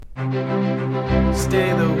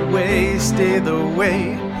Stay the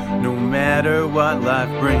way, no matter what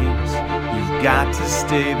life brings. You've got to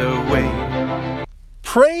stay the way.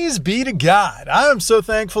 Praise be to God. I am so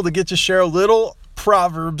thankful to get to share a little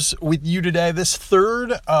Proverbs with you today, this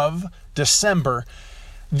 3rd of December.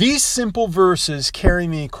 These simple verses carry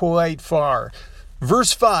me quite far.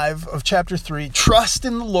 Verse 5 of chapter 3, trust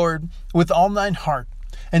in the Lord with all thine heart,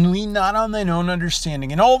 and lean not on thine own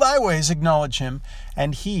understanding. In all thy ways acknowledge him,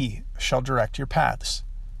 and he shall direct your paths.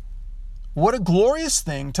 What a glorious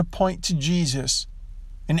thing to point to Jesus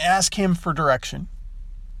and ask him for direction.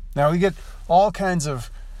 Now we get all kinds of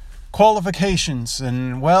qualifications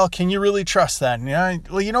and, well, can you really trust that? And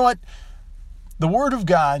you know what? The Word of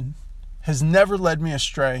God has never led me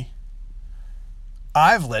astray.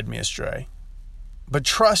 I've led me astray. But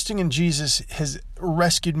trusting in Jesus has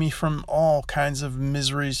rescued me from all kinds of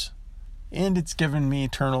miseries, and it's given me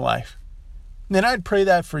eternal life. And I'd pray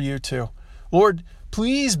that for you too. Lord,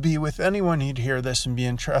 please be with anyone who'd hear this and be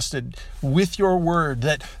entrusted with your word,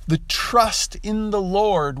 that the trust in the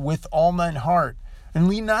Lord with all thine heart, and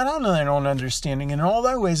lean not on thine own understanding, and in all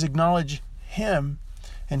thy ways acknowledge him,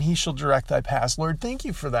 and he shall direct thy paths. Lord, thank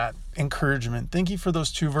you for that encouragement. Thank you for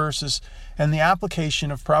those 2 verses and the application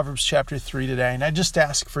of Proverbs chapter 3 today. And I just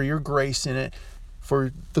ask for your grace in it,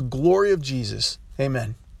 for the glory of Jesus.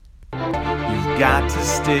 Amen. You've got to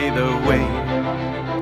stay the way.